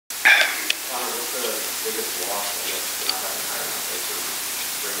biggest loss, I guess, for not having higher enough to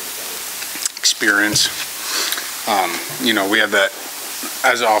bring it together? Experience. You know, we had that,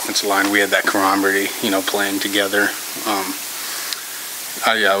 as an offensive line, we had that camaraderie, you know, playing together.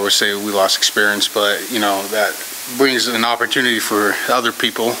 Yeah, I would say we lost experience, but, you know, that brings an opportunity for other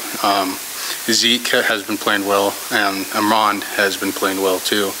people. Zeke has been playing well, and Amron has been playing well,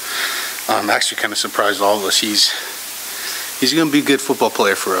 too. Actually kind of surprised all of us. He's going to be a good football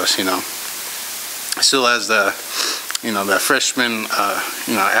player for us, you know. Still has the, you know, that freshman,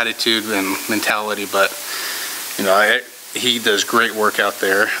 you know, attitude and mentality, but, you know, he does great work out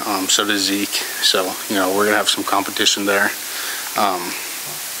there. So does Zeke. So, you know, we're going to have some competition there.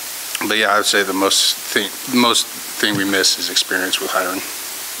 But yeah, I would say the most thing we miss is experience with hiring.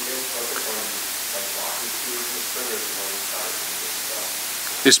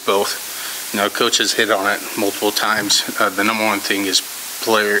 It's both. You know, coach has hit on it multiple times. The number one thing is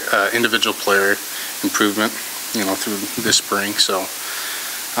individual player improvement, you know, through this spring. So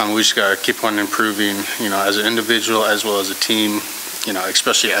we just got to keep on improving, you know, as an individual as well as a team, you know,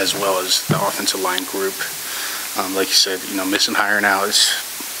 especially as well as the offensive line group. Like you said, you know, missing hiring out, it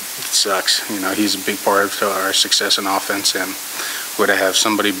sucks. You know, he's a big part of our success in offense, and we're to have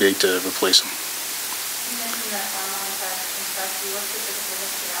somebody big to replace him.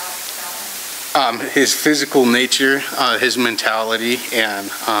 His physical nature, his mentality, and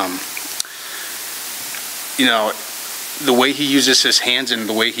you know, the way he uses his hands and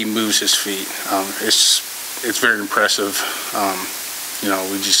the way he moves his feet, it's very impressive. You know,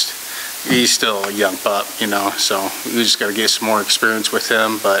 he's still a young pup, you know, so we just got to get some more experience with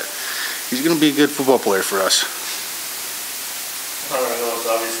him, but he's going to be a good football player for us. I know it's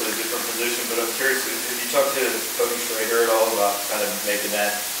obviously a different position, but I'm curious, have you talked to Cody Schrader at all about kind of making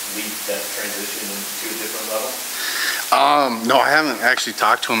that leap, that transition to a different level? No, I haven't actually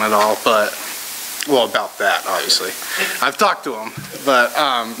talked to him at all, but, well, about that, obviously. I've talked to him, but,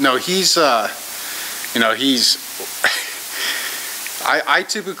 no, he's, you know, I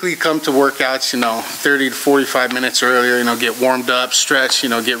typically come to workouts, you know, 30 to 45 minutes earlier, you know, get warmed up, stretch, you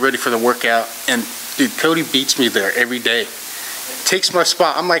know, get ready for the workout, and, dude, Cody beats me there every day. Takes my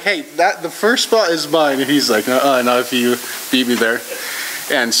spot. I'm like, hey, the first spot is mine, and he's like, no, if you beat me there.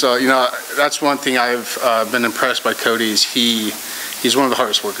 And so, you know, that's one thing I've been impressed by Cody is he's one of the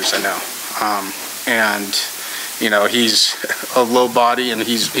hardest workers I know. And, you know, he's a low body and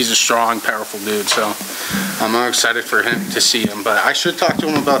he's a strong, powerful dude. So I'm excited for him to see him. But I should talk to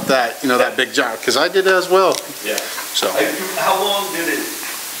him about that, you know, that big jump, because I did it as well. Yeah. So. How long did it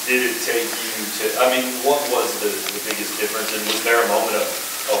take you to, I mean, what was the biggest difference? And was there a moment of,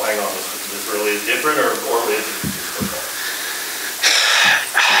 oh, hang on, this really is different, or is it just football?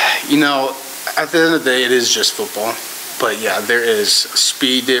 You know, at the end of the day, it is just football. But yeah, there is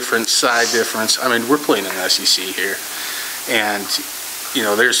speed difference, side difference. I mean, we're playing in the SEC here, and you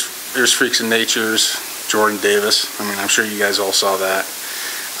know, there's freaks of natures. Jordan Davis. I mean, I'm sure you guys all saw that.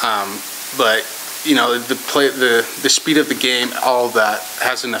 But you know, the speed of the game, all of that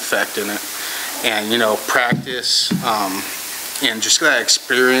has an effect in it, and you know, practice and just that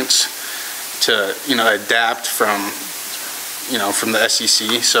experience to, you know, adapt from the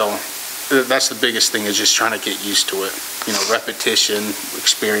SEC. So that's the biggest thing, is just trying to get used to it. You know, repetition,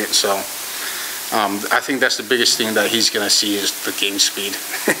 experience. So I think that's the biggest thing that he's going to see is the game speed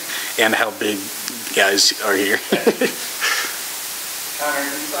and how big guys are here. Connor,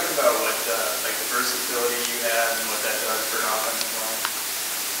 can you talk about what like the versatility you have and what that does for an offensive line?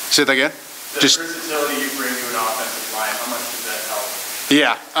 Say that again? The versatility you bring to an offensive line, how much does that help?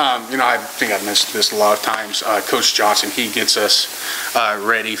 Yeah, you know, I think I've mentioned this a lot of times. Coach Johnson, he gets us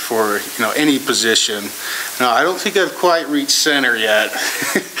ready for, you know, any position. Now, I don't think I've quite reached center yet,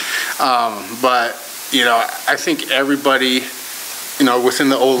 but, you know, I think everybody, you know, within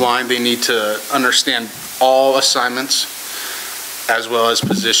the O-line, they need to understand all assignments as well as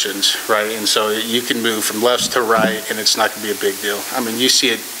positions, right? And so you can move from left to right, and it's not going to be a big deal. I mean, you see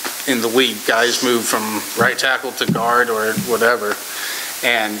it in the league. Guys move from right tackle to guard or whatever.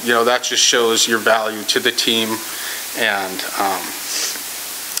 And, you know, that just shows your value to the team. And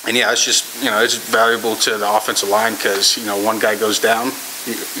yeah, it's just, you know, it's valuable to the offensive line because, you know, one guy goes down,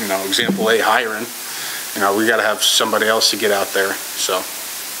 you know, example A, hiring, you know, we got to have somebody else to get out there. So.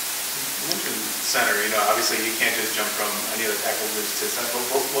 You mentioned center, you know, obviously you can't just jump from any other tackle to center.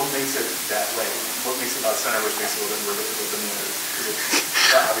 What makes it that way? What makes it about center which makes it a little bit more difficult than the others?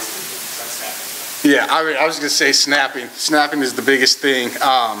 Because obviously it's not snapping. Yeah, I mean, I was going to say snapping. Snapping is the biggest thing.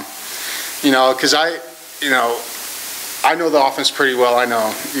 You know, because I know the offense pretty well. I know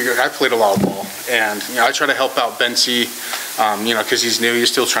I played a lot of ball, and you know, I try to help out Bency because he's new,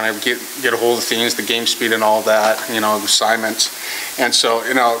 he's still trying to get a hold of things, the game speed and all that, assignments. And so,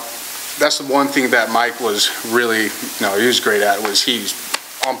 that's the one thing that Mike was really, he was great at, was he's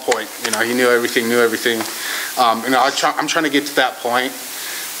on point. He knew everything. I'm trying to get to that point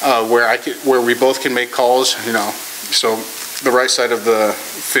where we both can make calls, so the right side of the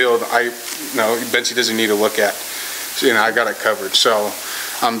field, Bensy doesn't need to look at. So, I got it covered. So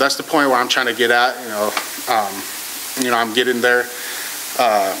that's the point where I'm trying to get at. I'm getting there.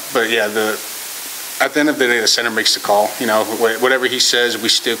 But yeah, at the end of the day, the center makes the call. Whatever he says, we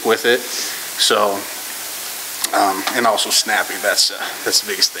stick with it. So, and also snapping. That's the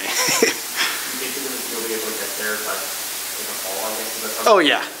biggest thing. You'll be able to get there if I take a fall, I guess. Oh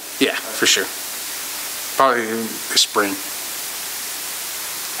yeah, for sure. Probably this spring.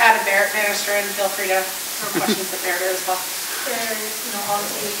 Add a Barrett, Banister, and feel free to throw questions at Barrett as well. There's,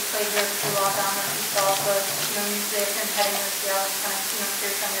 obviously played here for a while down there himself, but, music and heading into the other kind of,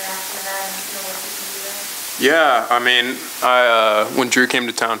 curious on your reaction to that and, what you can do there. Yeah, I mean, when Drew came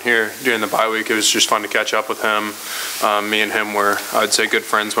to town here during the bye week, it was just fun to catch up with him. Me and him were, I'd say, good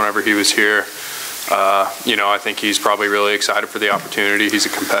friends whenever he was here. I think he's probably really excited for the opportunity. He's a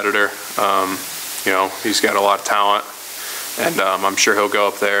competitor. He's got a lot of talent, and I'm sure he'll go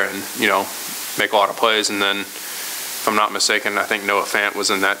up there and, make a lot of plays. And then, if I'm not mistaken, I think Noah Fant was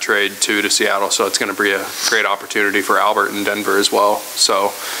in that trade too to Seattle, so it's going to be a great opportunity for Albert in Denver as well.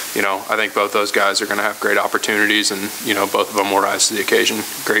 So, I think both those guys are going to have great opportunities, and, both of them will rise to the occasion.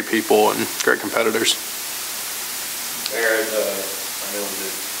 Great people and great competitors. Barrett, I know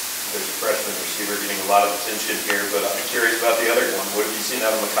that there's a freshman receiver getting a lot of attention here, but I'm curious about the other one. What have you seen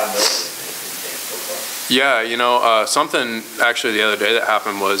out of Makai Miller? Yeah, something actually the other day that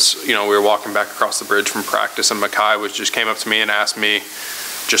happened was, we were walking back across the bridge from practice, and Makai just came up to me and asked me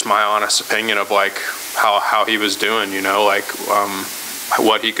just my honest opinion of how he was doing,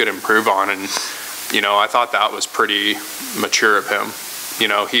 what he could improve on. And, I thought that was pretty mature of him.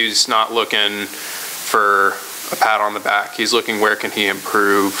 He's not looking for a pat on the back. He's looking, where can he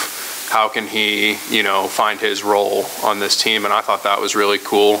improve? How can he, find his role on this team? And I thought that was really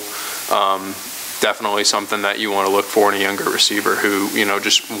cool. Definitely something that you want to look for in a younger receiver who,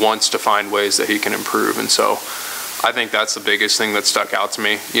 just wants to find ways that he can improve. And so I think that's the biggest thing that stuck out to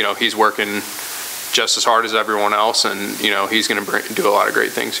me. He's working just as hard as everyone else, and, he's going to do a lot of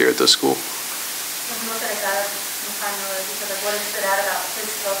great things here at this school. When you look at a guy like Makai Miller, what is it about his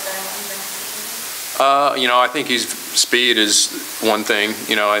skill set and what he's been teaching? I think speed is one thing.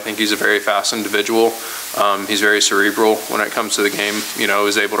 I think he's a very fast individual. He's very cerebral when it comes to the game.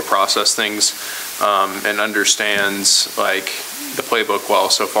 Is able to process things and understands the playbook well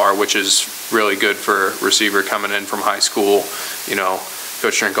so far, which is really good for a receiver coming in from high school.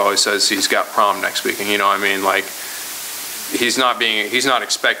 Coach Shrink always says he's got prom next week, and he's not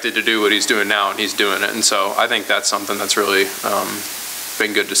expected to do what he's doing now, and he's doing it. And so I think that's something that's really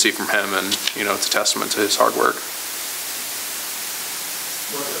been good to see from him, and it's a testament to his hard work.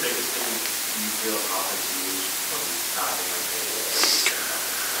 What's the biggest thing you feel an offense used from not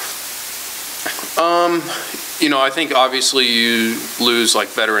being I think obviously you lose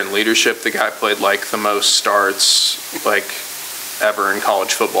veteran leadership. The guy played the most starts ever in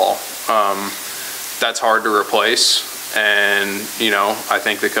college football. That's hard to replace, and I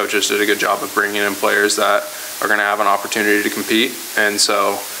think the coaches did a good job of bringing in players that are going to have an opportunity to compete. And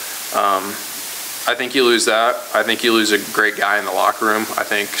so I think you lose that. I think you lose a great guy in the locker room. I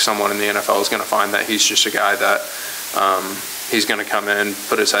think someone in the NFL is going to find that he's just a guy that he's going to come in,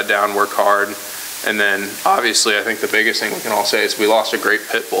 put his head down, work hard. And then obviously I think the biggest thing we can all say is we lost a great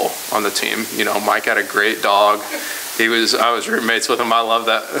pit bull on the team. Mike had a great dog. I was roommates with him. I love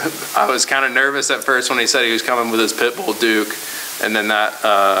that. I was kind of nervous at first when he said he was coming with his pit bull, Duke. And then that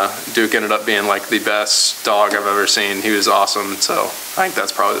Duke ended up being the best dog I've ever seen. He was awesome. So I think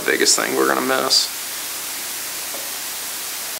that's probably the biggest thing we're going to miss.